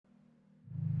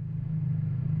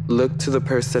Look to the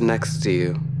person next to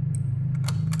you.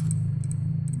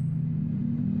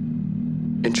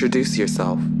 Introduce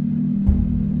yourself.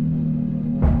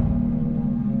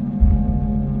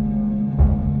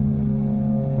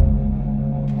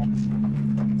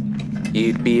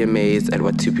 You'd be amazed at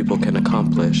what two people can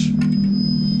accomplish.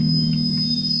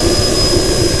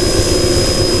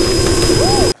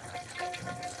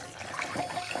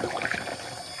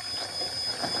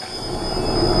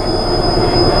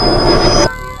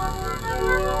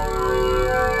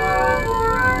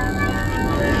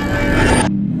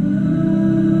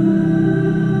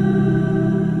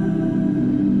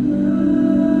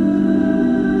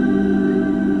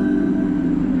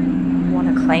 Want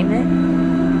to claim it?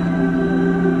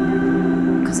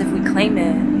 Because if we claim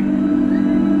it,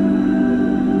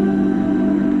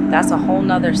 that's a whole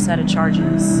nother set of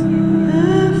charges.